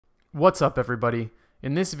What's up, everybody?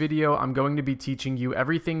 In this video, I'm going to be teaching you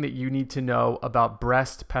everything that you need to know about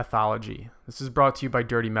breast pathology. This is brought to you by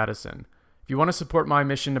Dirty Medicine. If you want to support my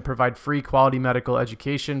mission to provide free quality medical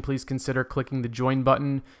education, please consider clicking the join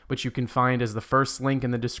button, which you can find as the first link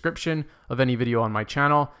in the description of any video on my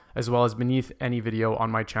channel, as well as beneath any video on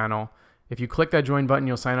my channel. If you click that join button,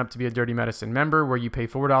 you'll sign up to be a Dirty Medicine member, where you pay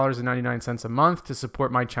 $4.99 a month to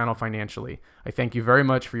support my channel financially. I thank you very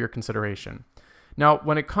much for your consideration. Now,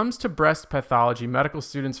 when it comes to breast pathology, medical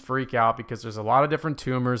students freak out because there's a lot of different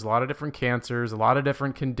tumors, a lot of different cancers, a lot of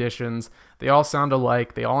different conditions. They all sound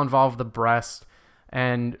alike. They all involve the breast.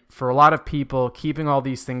 And for a lot of people, keeping all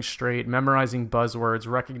these things straight, memorizing buzzwords,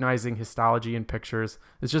 recognizing histology in pictures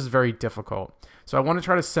is just very difficult. So I want to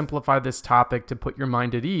try to simplify this topic to put your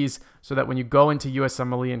mind at ease so that when you go into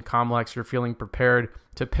USMLE and COMLEX, you're feeling prepared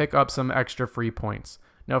to pick up some extra free points.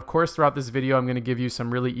 Now, of course, throughout this video, I'm going to give you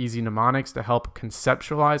some really easy mnemonics to help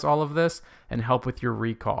conceptualize all of this and help with your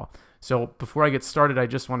recall. So before I get started, I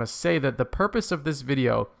just want to say that the purpose of this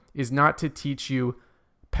video is not to teach you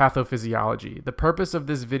pathophysiology. The purpose of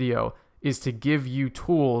this video is to give you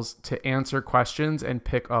tools to answer questions and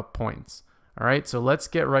pick up points. All right, so let's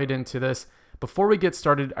get right into this. Before we get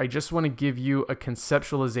started, I just want to give you a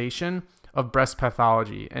conceptualization of breast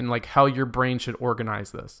pathology and like how your brain should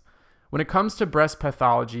organize this. When it comes to breast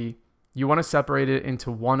pathology, you want to separate it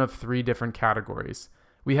into one of three different categories.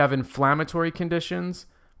 We have inflammatory conditions,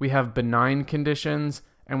 we have benign conditions,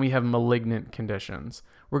 and we have malignant conditions.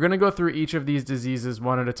 We're going to go through each of these diseases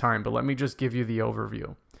one at a time, but let me just give you the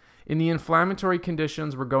overview. In the inflammatory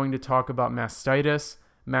conditions, we're going to talk about mastitis,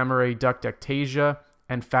 mammary duct ectasia,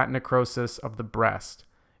 and fat necrosis of the breast.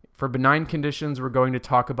 For benign conditions, we're going to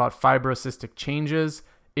talk about fibrocystic changes,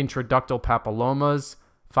 intraductal papillomas,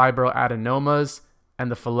 fibroadenomas, and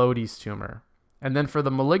the Phyllodes tumor. And then for the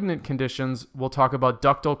malignant conditions, we'll talk about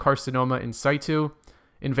ductal carcinoma in situ,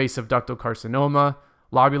 invasive ductal carcinoma,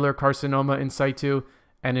 lobular carcinoma in situ,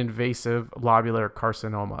 and invasive lobular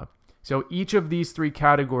carcinoma. So each of these three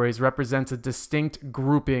categories represents a distinct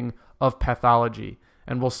grouping of pathology.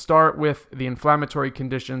 And we'll start with the inflammatory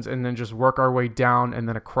conditions and then just work our way down and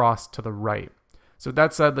then across to the right. So with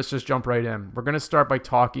that said, let's just jump right in. We're going to start by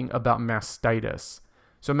talking about mastitis.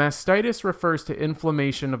 So mastitis refers to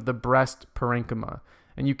inflammation of the breast parenchyma.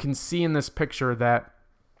 And you can see in this picture that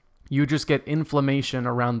you just get inflammation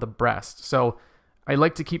around the breast. So I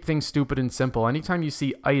like to keep things stupid and simple. Anytime you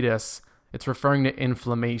see itis, it's referring to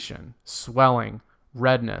inflammation, swelling,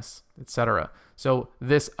 redness, etc. So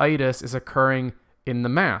this itis is occurring in the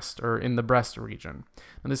mast or in the breast region.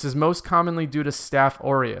 And this is most commonly due to Staph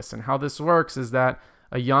aureus. And how this works is that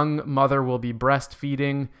a young mother will be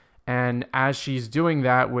breastfeeding, and as she's doing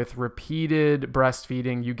that with repeated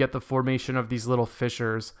breastfeeding, you get the formation of these little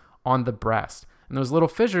fissures on the breast. And those little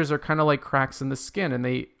fissures are kind of like cracks in the skin, and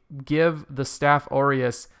they give the Staph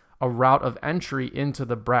aureus a route of entry into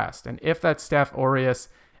the breast. And if that Staph aureus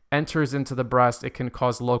enters into the breast, it can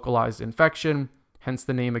cause localized infection, hence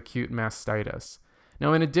the name acute mastitis.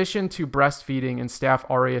 Now, in addition to breastfeeding and Staph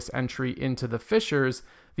aureus entry into the fissures,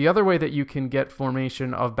 the other way that you can get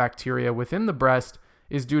formation of bacteria within the breast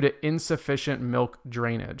is due to insufficient milk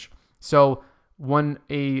drainage. So when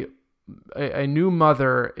a new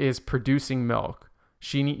mother is producing milk,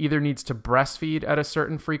 she either needs to breastfeed at a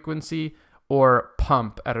certain frequency or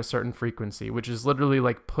pump at a certain frequency, which is literally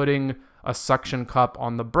like putting a suction cup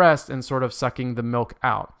on the breast and sort of sucking the milk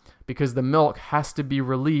out, because the milk has to be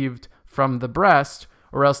relieved from the breast,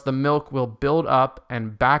 or else the milk will build up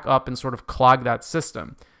and back up and sort of clog that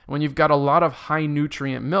system. When you've got a lot of high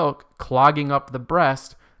nutrient milk clogging up the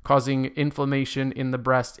breast, causing inflammation in the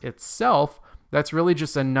breast itself, that's really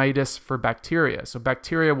just a nidus for bacteria. So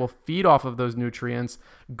bacteria will feed off of those nutrients,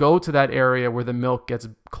 go to that area where the milk gets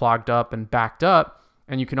clogged up and backed up,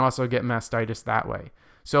 and you can also get mastitis that way.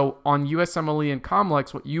 So on USMLE and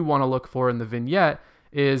COMLEX, what you want to look for in the vignette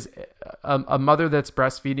is a mother that's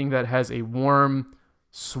breastfeeding that has a warm,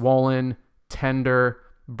 swollen, tender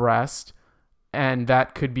breast. And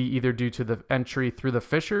that could be either due to the entry through the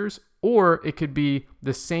fissures, or it could be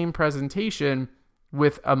the same presentation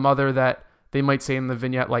with a mother that they might say in the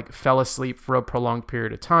vignette like fell asleep for a prolonged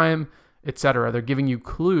period of time, etc. They're giving you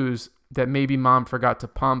clues that maybe mom forgot to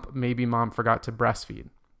pump, maybe mom forgot to breastfeed.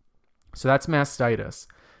 So that's mastitis.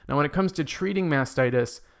 Now, when it comes to treating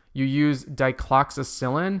mastitis, you use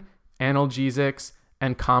dicloxacillin, analgesics,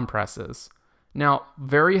 and compresses. Now,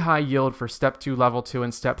 very high yield for step 2, level 2,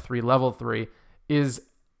 and step 3, level 3 is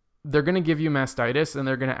they're going to give you mastitis and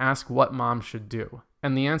they're going to ask what mom should do.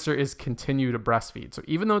 And the answer is continue to breastfeed. So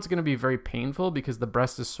even though it's going to be very painful because the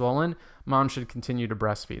breast is swollen, mom should continue to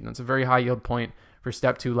breastfeed. And that's a very high yield point for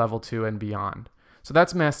step 2, level 2, and beyond. So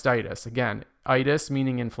that's mastitis. Again, itis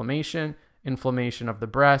meaning inflammation, inflammation of the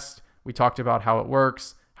breast. We talked about how it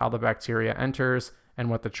works, how the bacteria enters, and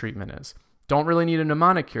what the treatment is. Don't really need a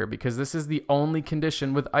mnemonic here because this is the only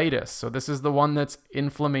condition with itis. So this is the one that's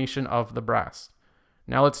inflammation of the breast.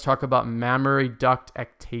 Now let's talk about mammary duct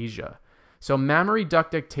ectasia. So mammary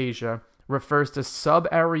duct ectasia refers to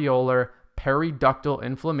subareolar periductal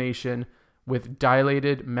inflammation with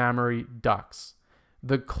dilated mammary ducts.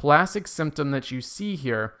 The classic symptom that you see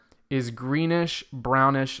here is greenish,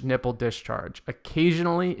 brownish nipple discharge.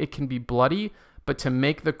 Occasionally it can be bloody, but to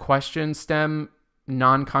make the question stem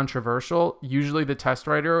non-controversial, usually the test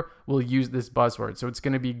writer will use this buzzword. So it's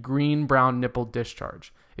going to be green, brown nipple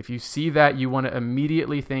discharge. If you see that, you want to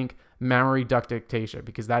immediately think mammary duct ectasia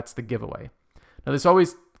because that's the giveaway. Now this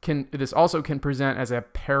also can present as a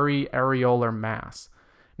periareolar mass.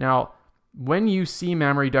 Now, when you see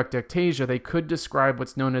mammary duct ectasia, they could describe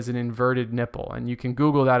what's known as an inverted nipple, and you can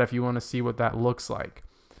Google that if you want to see what that looks like.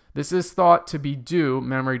 This is thought to be due,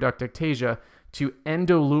 mammary duct ectasia, to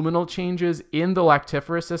endoluminal changes in the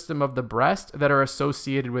lactiferous system of the breast that are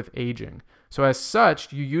associated with aging. So as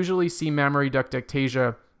such, you usually see mammary duct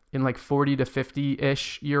ectasia in like 40 to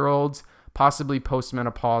 50-ish year olds, possibly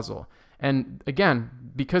postmenopausal. And again,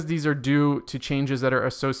 because these are due to changes that are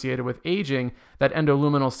associated with aging, that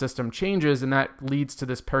endoluminal system changes and that leads to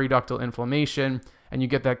this periductal inflammation and you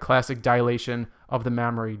get that classic dilation of the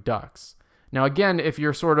mammary ducts. Now again, if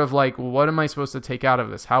you're sort of like, well, what am I supposed to take out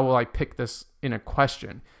of this? How will I pick this in a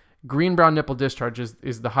question? Green-brown nipple discharge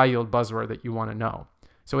is the high-yield buzzword that you want to know.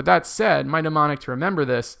 So with that said, my mnemonic to remember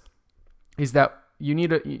this is that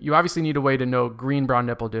you obviously need a way to know green-brown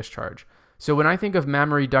nipple discharge. So when I think of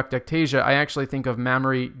mammary duct ectasia, I actually think of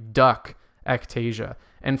mammary duct ectasia.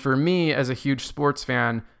 And for me, as a huge sports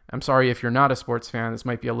fan, I'm sorry if you're not a sports fan, this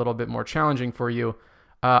might be a little bit more challenging for you.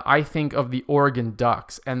 I think of the Oregon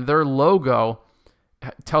Ducks, and their logo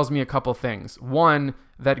tells me a couple things. One,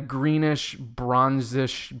 that greenish,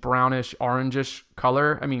 bronzish, brownish, orangish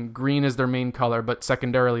color. I mean, green is their main color, but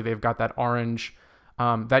secondarily, they've got that orange,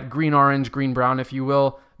 that green-orange, green-brown, if you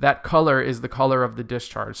will. That color is the color of the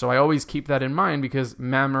discharge. So I always keep that in mind because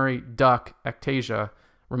mammary duct ectasia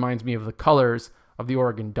reminds me of the colors of the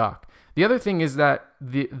Oregon duck. The other thing is that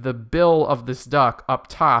the bill of this duck up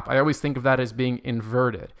top, I always think of that as being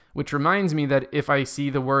inverted, which reminds me that if I see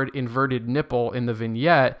the word inverted nipple in the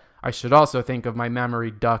vignette, I should also think of my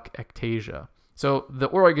mammary duct ectasia. So the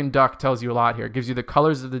Oregon duck tells you a lot here. It gives you the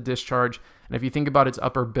colors of the discharge, and if you think about its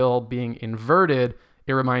upper bill being inverted,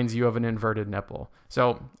 it reminds you of an inverted nipple.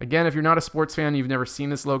 So again, if you're not a sports fan, you've never seen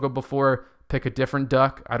this logo before, pick a different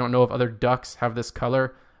duck. I don't know if other ducks have this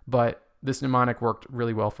color, but this mnemonic worked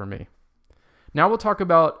really well for me. Now we'll talk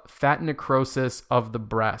about fat necrosis of the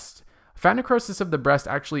breast. Fat necrosis of the breast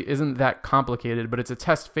actually isn't that complicated, but it's a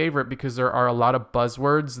test favorite because there are a lot of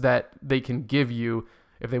buzzwords that they can give you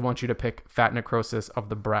if they want you to pick fat necrosis of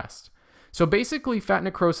the breast. So basically, fat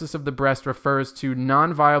necrosis of the breast refers to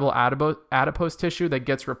non-viable adipose tissue that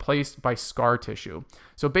gets replaced by scar tissue.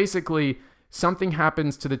 So basically, something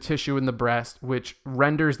happens to the tissue in the breast which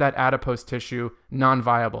renders that adipose tissue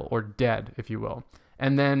non-viable or dead, if you will.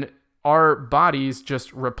 And then our bodies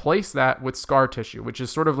just replace that with scar tissue, which is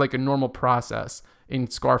sort of like a normal process in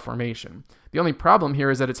scar formation. The only problem here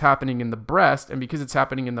is that it's happening in the breast, and because it's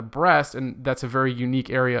happening in the breast, and that's a very unique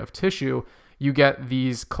area of tissue, you get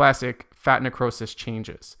these classic fat necrosis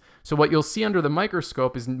changes. So what you'll see under the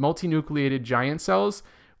microscope is multinucleated giant cells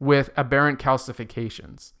with aberrant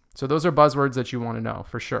calcifications. So those are buzzwords that you want to know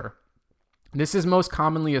for sure. This is most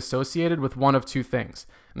commonly associated with one of two things.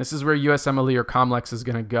 And this is where USMLE or COMLEX is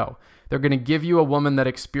going to go. They're going to give you a woman that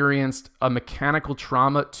experienced a mechanical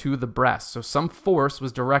trauma to the breast. So some force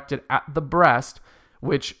was directed at the breast,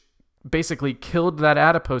 which basically killed that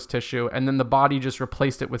adipose tissue, and then the body just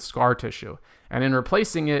replaced it with scar tissue. And in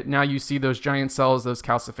replacing it, now you see those giant cells, those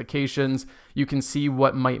calcifications. You can see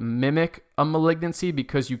what might mimic a malignancy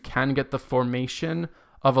because you can get the formation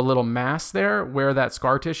of a little mass there where that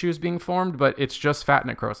scar tissue is being formed, but it's just fat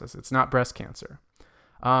necrosis. It's not breast cancer.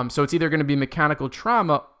 So it's either going to be mechanical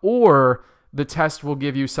trauma or the test will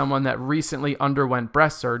give you someone that recently underwent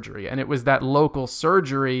breast surgery. And it was that local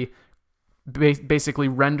surgery basically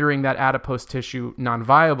rendering that adipose tissue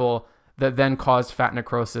non-viable that then caused fat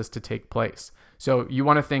necrosis to take place. So you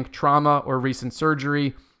want to think trauma or recent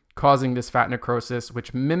surgery causing this fat necrosis,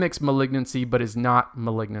 which mimics malignancy but is not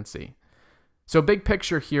malignancy. So big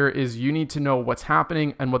picture here is you need to know what's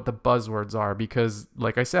happening and what the buzzwords are because,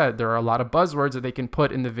 like I said, there are a lot of buzzwords that they can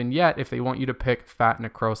put in the vignette if they want you to pick fat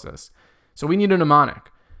necrosis. So we need a mnemonic.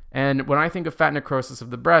 And when I think of fat necrosis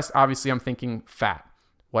of the breast, obviously I'm thinking fat.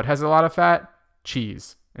 What has a lot of fat?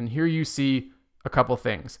 Cheese. And here you see a couple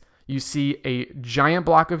things. You see a giant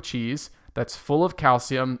block of cheese that's full of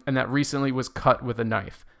calcium and that recently was cut with a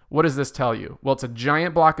knife. What does this tell you? Well, it's a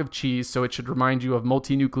giant block of cheese, so it should remind you of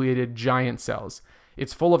multinucleated giant cells.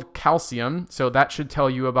 It's full of calcium, so that should tell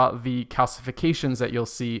you about the calcifications that you'll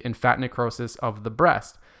see in fat necrosis of the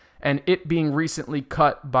breast. And it being recently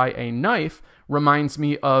cut by a knife reminds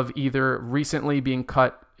me of either recently being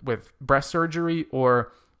cut with breast surgery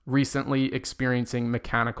or recently experiencing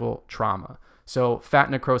mechanical trauma. So fat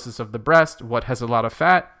necrosis of the breast, what has a lot of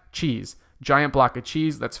fat? Cheese. Giant block of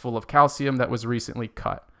cheese that's full of calcium that was recently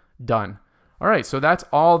cut. Done. All right, so that's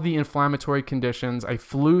all the inflammatory conditions. I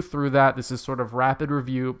flew through that. This is sort of rapid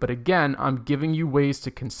review, but again, I'm giving you ways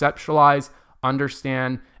to conceptualize,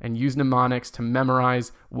 understand, and use mnemonics to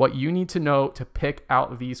memorize what you need to know to pick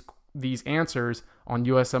out these answers on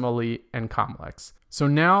USMLE and COMLEX. So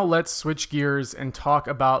now let's switch gears and talk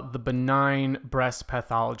about the benign breast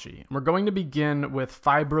pathology. We're going to begin with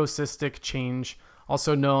fibrocystic change,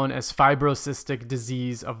 also known as fibrocystic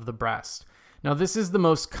disease of the breast. Now, this is the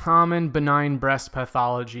most common benign breast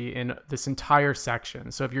pathology in this entire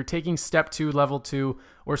section. So if you're taking step 2, level 2,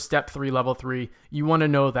 or step 3, level 3, you want to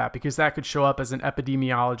know that because that could show up as an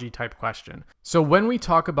epidemiology type question. So when we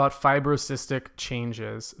talk about fibrocystic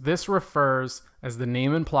changes, this refers, as the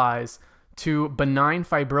name implies, to benign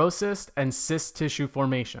fibrosis and cyst tissue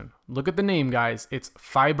formation. Look at the name, guys. It's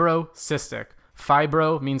fibrocystic.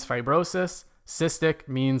 Fibro means fibrosis. Cystic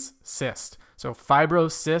means cyst. So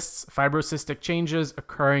fibrocysts, fibrocystic changes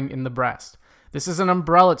occurring in the breast. This is an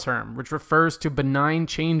umbrella term which refers to benign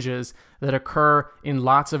changes that occur in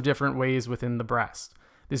lots of different ways within the breast.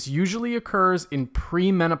 This usually occurs in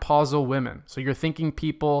premenopausal women. So you're thinking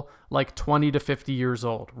people like 20 to 50 years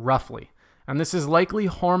old, roughly. And this is likely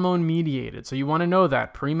hormone mediated. So you want to know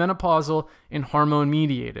that, premenopausal and hormone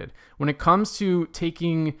mediated. When it comes to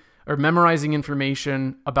taking or memorizing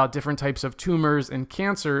information about different types of tumors and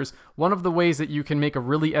cancers, one of the ways that you can make a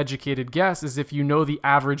really educated guess is if you know the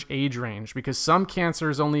average age range, because some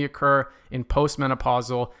cancers only occur in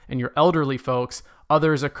postmenopausal and your elderly folks,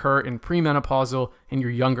 others occur in premenopausal and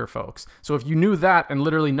your younger folks. So if you knew that and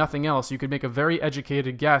literally nothing else, you could make a very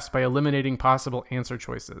educated guess by eliminating possible answer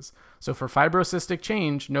choices. So for fibrocystic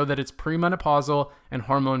change, know that it's premenopausal and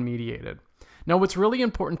hormone mediated. Now, what's really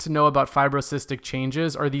important to know about fibrocystic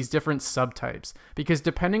changes are these different subtypes, because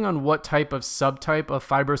depending on what type of subtype of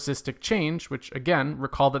fibrocystic change, which again,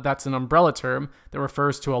 recall that that's an umbrella term that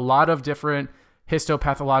refers to a lot of different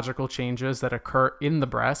histopathological changes that occur in the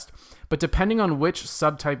breast, but depending on which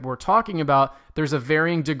subtype we're talking about, there's a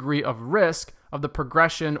varying degree of risk of the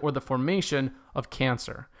progression or the formation of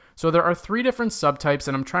cancer. So there are 3 different subtypes,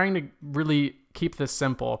 and I'm trying to really keep this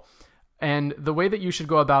simple. And the way that you should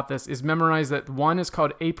go about this is memorize that one is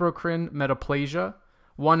called apocrine metaplasia,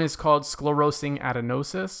 one is called sclerosing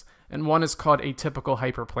adenosis, and one is called atypical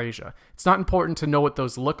hyperplasia. It's not important to know what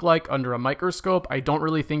those look like under a microscope. I don't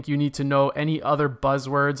really think you need to know any other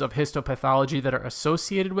buzzwords of histopathology that are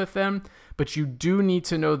associated with them, but you do need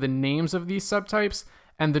to know the names of these subtypes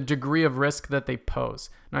and the degree of risk that they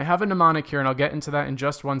pose. Now, I have a mnemonic here, and I'll get into that in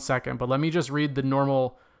just one second, but let me just read the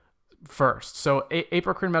normal first. So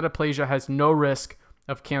apocrine metaplasia has no risk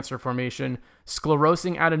of cancer formation.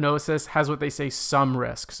 Sclerosing adenosis has what they say some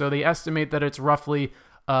risk. So they estimate that it's roughly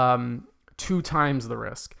 2 times the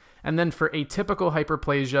risk. And then for atypical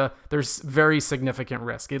hyperplasia, there's very significant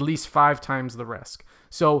risk, at least 5 times the risk.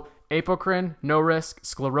 So apocrine, no risk;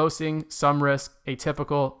 sclerosing, some risk;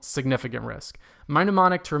 atypical, significant risk. My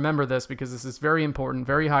mnemonic to remember this, because this is very important,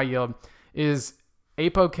 very high yield, is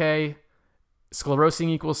apo-K, sclerosing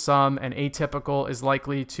equals some, and atypical is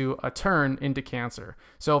likely to turn into cancer.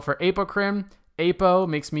 So for apocrine, apo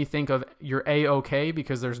makes me think of you're A-OK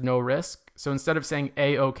because there's no risk. So instead of saying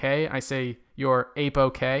A-OK, I say you're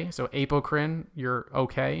apo-K. So apocrine, you're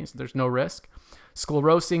okay, so there's no risk.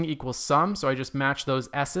 Sclerosing equals some, so I just match those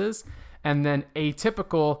S's. And then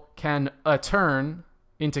atypical can turn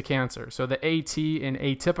into cancer. So the AT in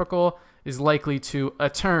atypical is likely to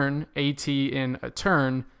turn AT in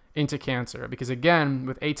turn into cancer, because again,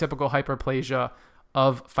 with atypical hyperplasia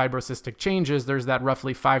of fibrocystic changes, there's that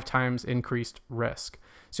roughly 5 times increased risk.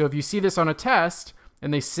 So if you see this on a test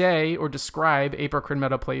and they say or describe apocrine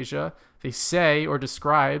metaplasia, they say or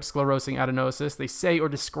describe sclerosing adenosis, they say or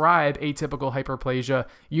describe atypical hyperplasia,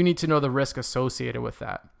 you need to know the risk associated with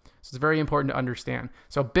that. So it's very important to understand.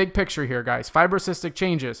 So big picture here, guys. Fibrocystic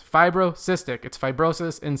changes. Fibrocystic, it's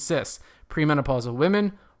fibrosis and cysts. Premenopausal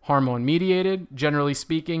women, hormone mediated. Generally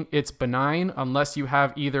speaking, it's benign unless you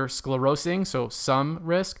have either sclerosing, so some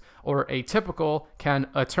risk, or atypical can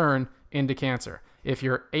turn into cancer. If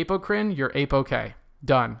you're apocrine, you're apo-K.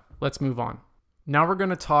 Done. Let's move on. Now we're going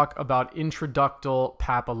to talk about intraductal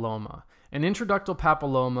papilloma. An intraductal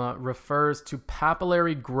papilloma refers to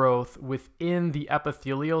papillary growth within the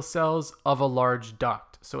epithelial cells of a large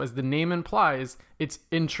duct. So as the name implies, it's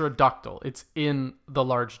intraductal. It's in the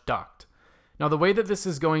large duct. Now the way that this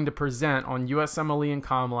is going to present on USMLE and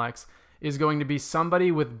COMLEX is going to be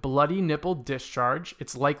somebody with bloody nipple discharge.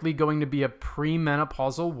 It's likely going to be a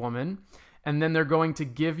premenopausal woman. And then they're going to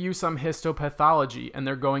give you some histopathology, and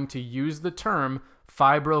they're going to use the term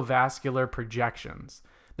fibrovascular projections.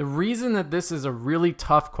 The reason that this is a really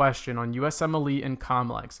tough question on USMLE and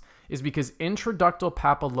COMLEX is because intraductal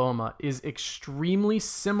papilloma is extremely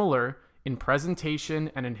similar in presentation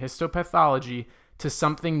and in histopathology to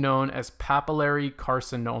something known as papillary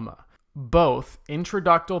carcinoma. Both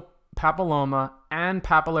intraductal papilloma and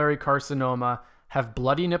papillary carcinoma have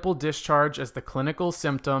bloody nipple discharge as the clinical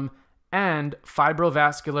symptom and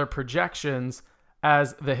fibrovascular projections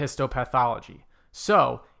as the histopathology.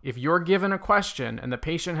 So, if you're given a question and the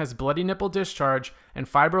patient has bloody nipple discharge and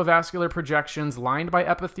fibrovascular projections lined by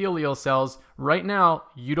epithelial cells, right now,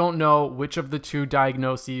 you don't know which of the two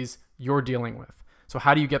diagnoses you're dealing with. So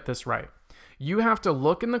how do you get this right? You have to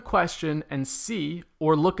look in the question and see,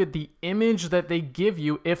 or look at the image that they give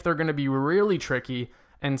you if they're going to be really tricky,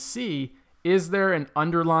 and see, is there an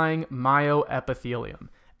underlying myoepithelium?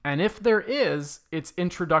 And if there is, it's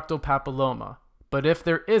intraductal papilloma. But if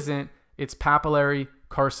there isn't, it's papillary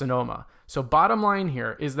carcinoma. So bottom line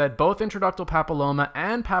here is that both intraductal papilloma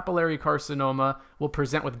and papillary carcinoma will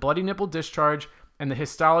present with bloody nipple discharge, and the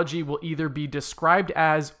histology will either be described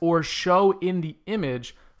as or show in the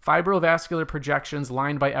image fibrovascular projections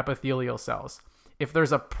lined by epithelial cells. If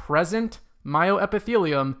there's a present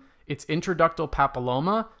myoepithelium, it's intraductal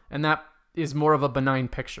papilloma, and that is more of a benign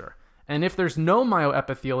picture. And if there's no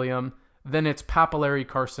myoepithelium, then it's papillary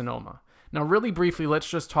carcinoma. Now, really briefly, let's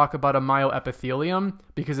just talk about a myoepithelium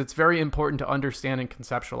because it's very important to understand and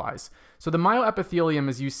conceptualize. So the myoepithelium,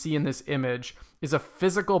 as you see in this image, is a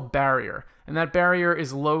physical barrier, and that barrier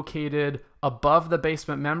is located above the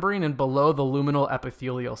basement membrane and below the luminal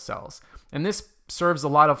epithelial cells. And this serves a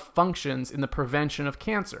lot of functions in the prevention of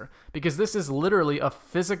cancer because this is literally a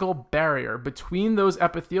physical barrier between those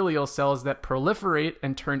epithelial cells that proliferate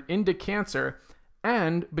and turn into cancer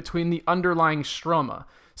and between the underlying stroma.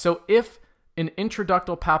 So if an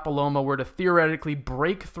intraductal papilloma were to theoretically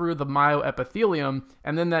break through the myoepithelium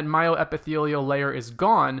and then that myoepithelial layer is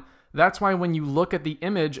gone, that's why when you look at the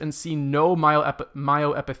image and see no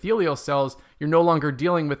myoepithelial cells, you're no longer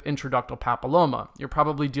dealing with intraductal papilloma. You're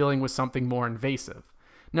probably dealing with something more invasive.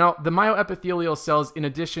 Now, the myoepithelial cells, in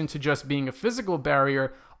addition to just being a physical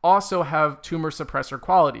barrier, also have tumor suppressor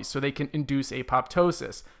qualities, so they can induce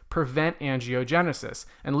apoptosis, prevent angiogenesis,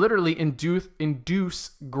 and literally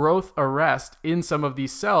induce growth arrest in some of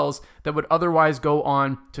these cells that would otherwise go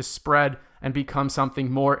on to spread and become something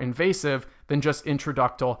more invasive than just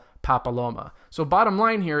intraductal papilloma. So bottom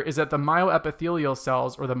line here is that the myoepithelial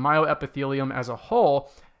cells, or the myoepithelium as a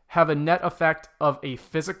whole, have a net effect of a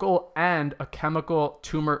physical and a chemical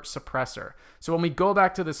tumor suppressor. So when we go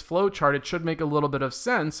back to this flow chart, it should make a little bit of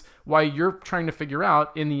sense why you're trying to figure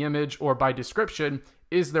out in the image or by description,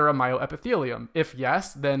 is there a myoepithelium? If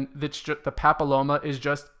yes, then the papilloma is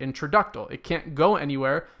just intraductal. It can't go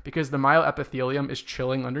anywhere because the myoepithelium is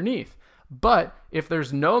chilling underneath. But if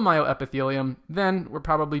there's no myoepithelium, then we're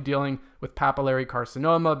probably dealing with papillary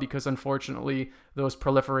carcinoma because unfortunately those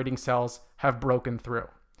proliferating cells have broken through.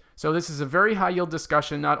 So this is a very high yield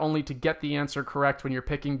discussion, not only to get the answer correct when you're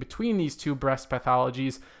picking between these two breast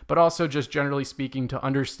pathologies, but also just generally speaking to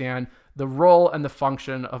understand the role and the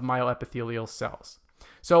function of myoepithelial cells.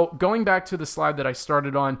 So going back to the slide that I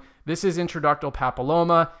started on, this is intraductal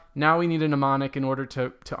papilloma. Now we need a mnemonic in order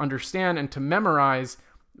to understand and to memorize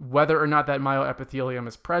whether or not that myoepithelium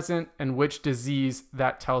is present and which disease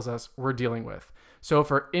that tells us we're dealing with. So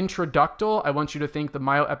for intraductal, I want you to think the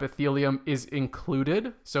myoepithelium is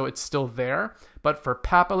included, so it's still there. But for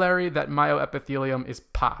papillary, that myoepithelium is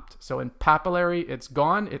popped. So in papillary, it's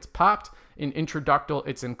gone, it's popped. In intraductal,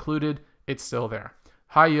 it's included, it's still there.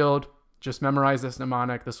 High yield, just memorize this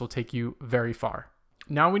mnemonic. This will take you very far.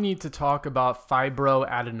 Now we need to talk about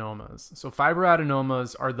fibroadenomas. So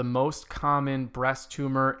fibroadenomas are the most common breast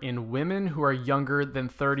tumor in women who are younger than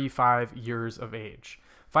 35 years of age.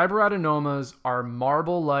 Fibroadenomas are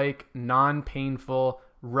marble-like, non-painful,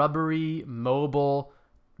 rubbery, mobile,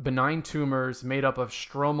 benign tumors made up of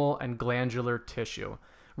stromal and glandular tissue.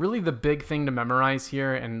 Really the big thing to memorize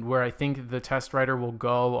here, and where I think the test writer will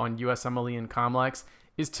go on USMLE and COMLEX,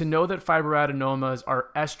 is to know that fibroadenomas are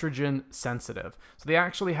estrogen sensitive. So they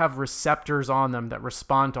actually have receptors on them that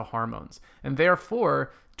respond to hormones. And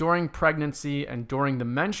therefore, during pregnancy and during the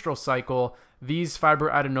menstrual cycle, these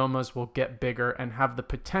fibroadenomas will get bigger and have the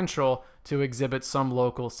potential to exhibit some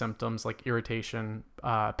local symptoms like irritation,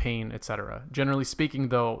 pain, etc. Generally speaking,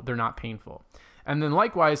 though, they're not painful. And then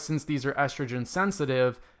likewise, since these are estrogen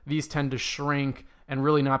sensitive, these tend to shrink and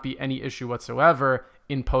really not be any issue whatsoever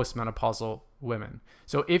in postmenopausal women.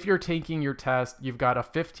 So if you're taking your test, you've got a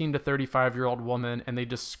 15 to 35-year-old woman and they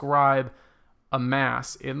describe a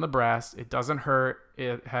mass in the breast, it doesn't hurt,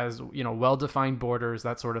 it has, well-defined borders,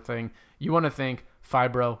 that sort of thing, you want to think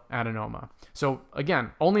fibroadenoma. So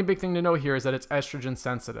again, only big thing to know here is that it's estrogen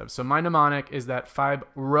sensitive. So my mnemonic is that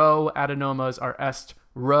fibroadenomas are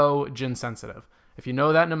estrogen sensitive. If you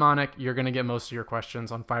know that mnemonic, you're going to get most of your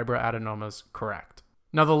questions on fibroadenomas correct.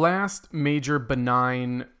 Now, the last major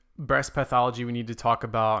benign breast pathology we need to talk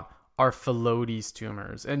about are Phyllodes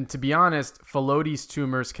tumors. And to be honest, Phyllodes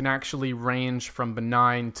tumors can actually range from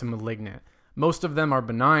benign to malignant. Most of them are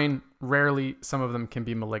benign, rarely some of them can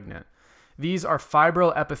be malignant. These are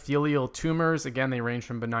fibroepithelial tumors. Again, they range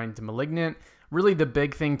from benign to malignant. Really the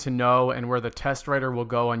big thing to know, and where the test writer will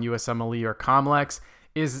go on USMLE or COMLEX,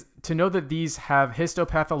 is to know that these have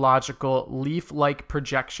histopathological leaf-like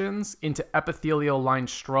projections into epithelial-lined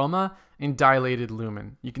stroma in dilated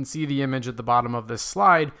lumen. You can see the image at the bottom of this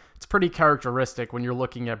slide. It's pretty characteristic when you're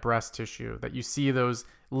looking at breast tissue that you see those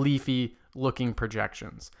leafy-looking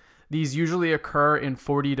projections. These usually occur in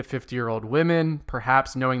 40 to 50-year-old women.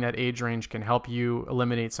 Perhaps knowing that age range can help you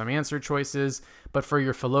eliminate some answer choices. But for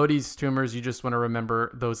your Phyllodes tumors, you just want to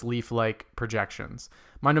remember those leaf-like projections.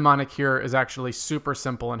 My mnemonic here is actually super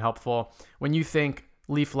simple and helpful. When you think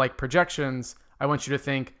leaf-like projections, I want you to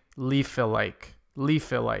think leaf-like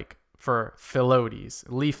for Phyllodes,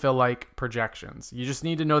 leaf-like projections. You just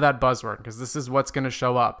need to know that buzzword because this is what's going to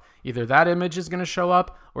show up. Either that image is going to show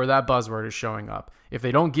up or that buzzword is showing up. If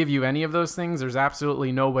they don't give you any of those things, there's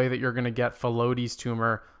absolutely no way that you're going to get Phyllodes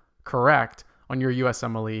tumor correct on your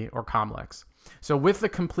USMLE or COMLEX. So with the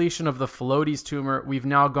completion of the Phyllodes tumor, we've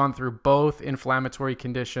now gone through both inflammatory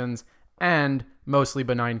conditions and mostly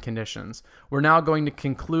benign conditions. We're now going to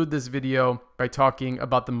conclude this video by talking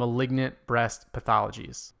about the malignant breast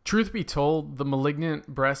pathologies. Truth be told, the malignant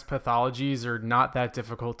breast pathologies are not that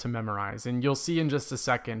difficult to memorize, and you'll see in just a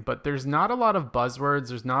second, but there's not a lot of buzzwords,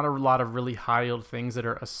 there's not a lot of really high-yield things that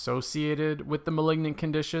are associated with the malignant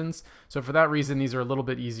conditions, so for that reason, these are a little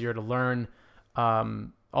bit easier to learn,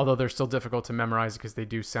 although they're still difficult to memorize because they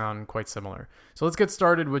do sound quite similar. So let's get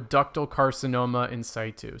started with ductal carcinoma in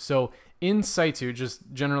situ. So in situ,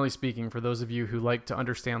 just generally speaking, for those of you who like to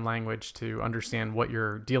understand language to understand what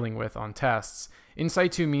you're dealing with on tests, in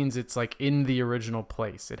situ means it's like in the original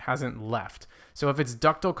place. It hasn't left. So if it's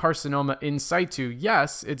ductal carcinoma in situ,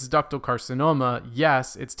 yes, it's ductal carcinoma.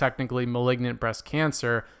 Yes, it's technically malignant breast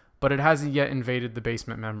cancer, but it hasn't yet invaded the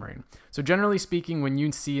basement membrane. So generally speaking, when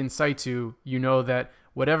you see in situ, you know that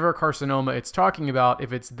whatever carcinoma it's talking about,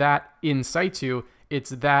 if it's that in situ,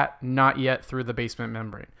 it's that not yet through the basement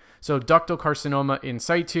membrane. So ductal carcinoma in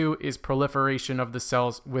situ is proliferation of the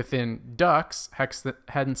cells within ducts,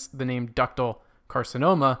 hence the name ductal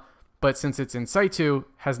carcinoma, but since it's in situ,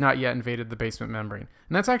 has not yet invaded the basement membrane.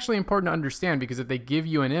 And that's actually important to understand because if they give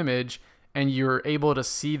you an image and you're able to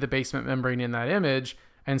see the basement membrane in that image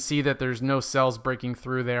and see that there's no cells breaking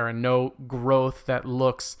through there and no growth that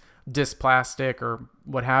looks dysplastic or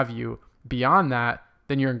what have you beyond that,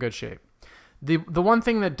 then you're in good shape. The one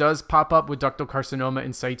thing that does pop up with ductal carcinoma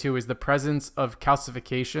in situ is the presence of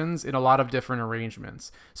calcifications in a lot of different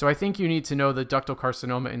arrangements. So I think you need to know that ductal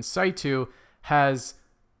carcinoma in situ has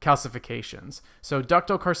calcifications. So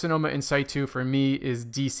ductal carcinoma in situ for me is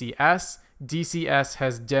DCS. DCS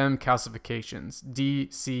has DEM calcifications.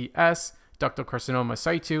 DCS, ductal carcinoma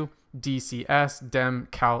situ, DCS, DEM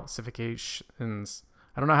calcifications.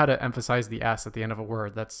 I don't know how to emphasize the S at the end of a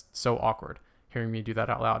word. That's so awkward, hearing me do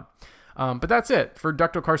that out loud. But that's it for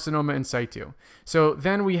ductal carcinoma in situ. So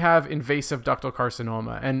then we have invasive ductal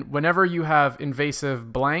carcinoma. And whenever you have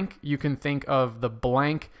invasive blank, you can think of the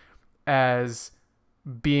blank as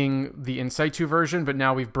being the in situ version, but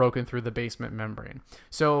now we've broken through the basement membrane.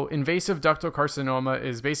 So invasive ductal carcinoma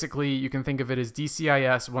is basically, you can think of it as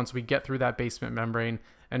DCIS once we get through that basement membrane,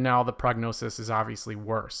 and now the prognosis is obviously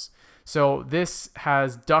worse. So this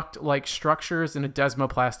has duct-like structures in a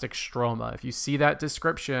desmoplastic stroma. If you see that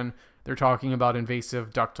description, they're talking about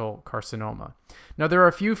invasive ductal carcinoma. Now, there are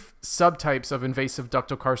a few subtypes of invasive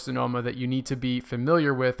ductal carcinoma that you need to be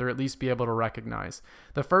familiar with or at least be able to recognize.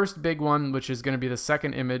 The first big one, which is going to be the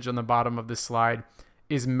second image on the bottom of this slide,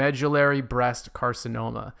 is medullary breast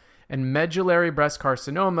carcinoma. And medullary breast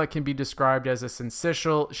carcinoma can be described as a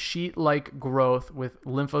syncytial sheet-like growth with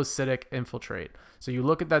lymphocytic infiltrate. So you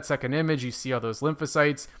look at that second image, you see all those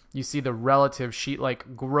lymphocytes, you see the relative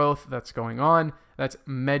sheet-like growth that's going on. That's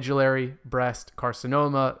medullary breast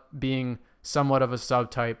carcinoma, being somewhat of a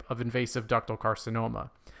subtype of invasive ductal carcinoma.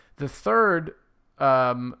 The third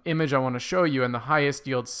image I want to show you, and the highest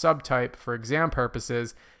yield subtype for exam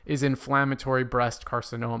purposes, is inflammatory breast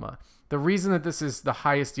carcinoma. The reason that this is the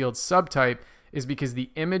highest yield subtype is because the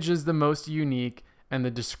image is the most unique and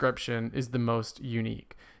the description is the most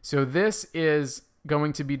unique. So this is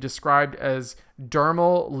going to be described as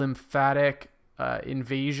dermal lymphatic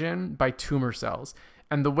invasion by tumor cells.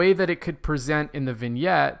 And the way that it could present in the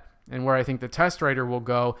vignette, and where I think the test writer will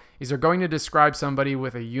go, is they're going to describe somebody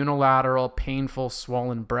with a unilateral, painful,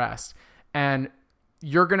 swollen breast. And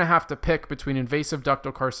you're going to have to pick between invasive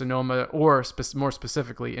ductal carcinoma or more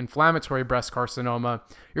specifically inflammatory breast carcinoma.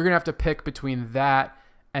 You're going to have to pick between that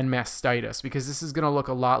and mastitis, because this is going to look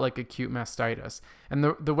a lot like acute mastitis. And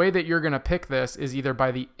the way that you're going to pick this is either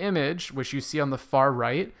by the image, which you see on the far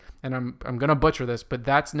right, and I'm going to butcher this, but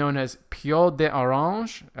that's known as peau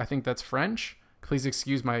d'orange. I think that's French. Please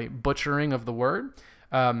excuse my butchering of the word.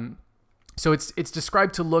 So it's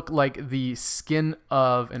described to look like the skin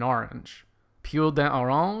of an orange. Peau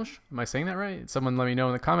d'orange. Am I saying that right? Someone let me know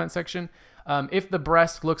in the comment section. If the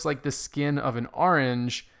breast looks like the skin of an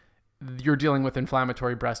orange, you're dealing with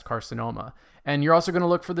inflammatory breast carcinoma. And you're also going to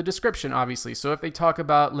look for the description, obviously. So if they talk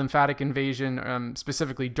about lymphatic invasion,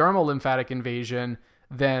 specifically dermal lymphatic invasion,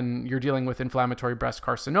 then you're dealing with inflammatory breast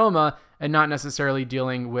carcinoma and not necessarily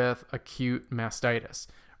dealing with acute mastitis.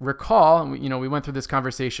 Recall, we went through this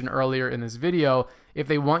conversation earlier in this video. If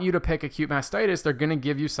they want you to pick acute mastitis, they're going to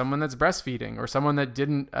give you someone that's breastfeeding or someone that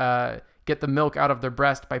didn't get the milk out of their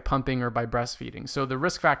breast by pumping or by breastfeeding. So the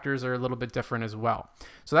risk factors are a little bit different as well.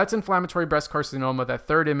 So that's inflammatory breast carcinoma. That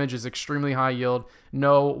third image is extremely high yield.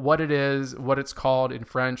 Know what it is, what it's called in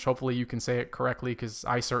French. Hopefully you can say it correctly, because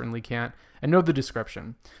I certainly can't. And know the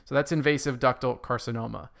description. So that's invasive ductal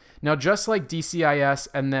carcinoma. Now, just like DCIS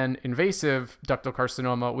and then invasive ductal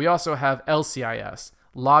carcinoma, we also have LCIS,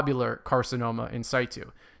 lobular carcinoma in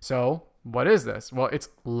situ. So what is this? Well, it's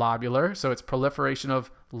lobular, so it's proliferation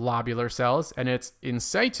of lobular cells, and it's in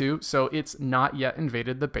situ, so it's not yet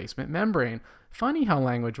invaded the basement membrane. Funny how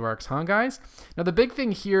language works, huh, guys? Now, the big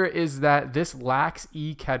thing here is that this lacks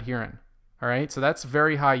E-cadherin. All right, so that's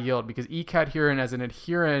very high yield, because E-cadherin as an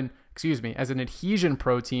adhesion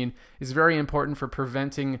protein is very important for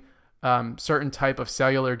preventing certain type of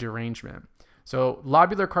cellular derangement. So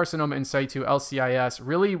lobular carcinoma in situ, LCIS,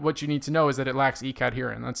 really what you need to know is that it lacks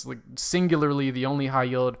E-cadherin. That's like singularly the only high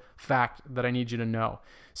yield fact that I need you to know.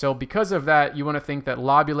 So because of that, you want to think that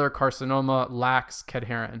lobular carcinoma lacks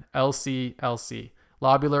cadherin, LC.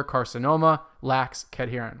 Lobular carcinoma lacks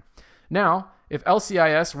cadherin. Now, if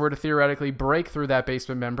LCIS were to theoretically break through that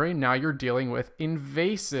basement membrane, now you're dealing with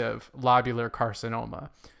invasive lobular carcinoma.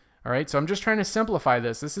 All right, so I'm just trying to simplify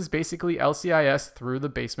this. This is basically LCIS through the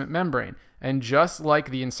basement membrane. And just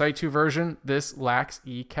like the in situ version, this lacks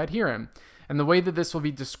E-cadherin. And the way that this will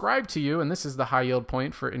be described to you, and this is the high yield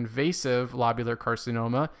point for invasive lobular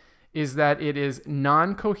carcinoma, is that it is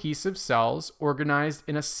non-cohesive cells organized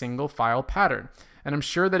in a single file pattern. And I'm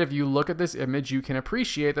sure that if you look at this image, you can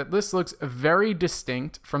appreciate that this looks very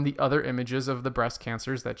distinct from the other images of the breast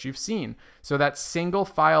cancers that you've seen. So that single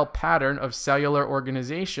file pattern of cellular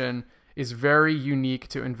organization is very unique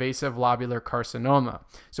to invasive lobular carcinoma.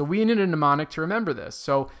 So we need a mnemonic to remember this.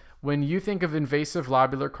 So when you think of invasive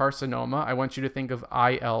lobular carcinoma, I want you to think of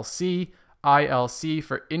ILC. ILC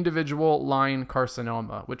for individual line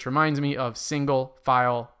carcinoma, which reminds me of single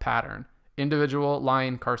file pattern. Individual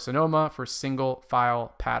line carcinoma for single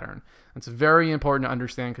file pattern. That's very important to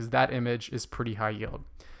understand, because that image is pretty high yield.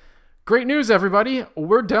 Great news, everybody.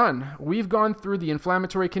 We're done. We've gone through the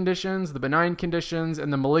inflammatory conditions, the benign conditions,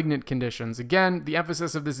 and the malignant conditions. Again, the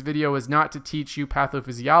emphasis of this video is not to teach you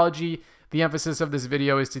pathophysiology. The emphasis of this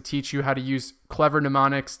video is to teach you how to use clever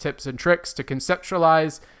mnemonics, tips, and tricks to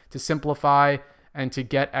conceptualize, to simplify, and to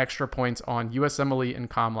get extra points on USMLE and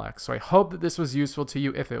COMLEX. So I hope that this was useful to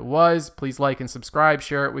you. If it was, please like and subscribe,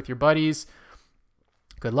 share it with your buddies.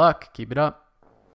 Good luck. Keep it up.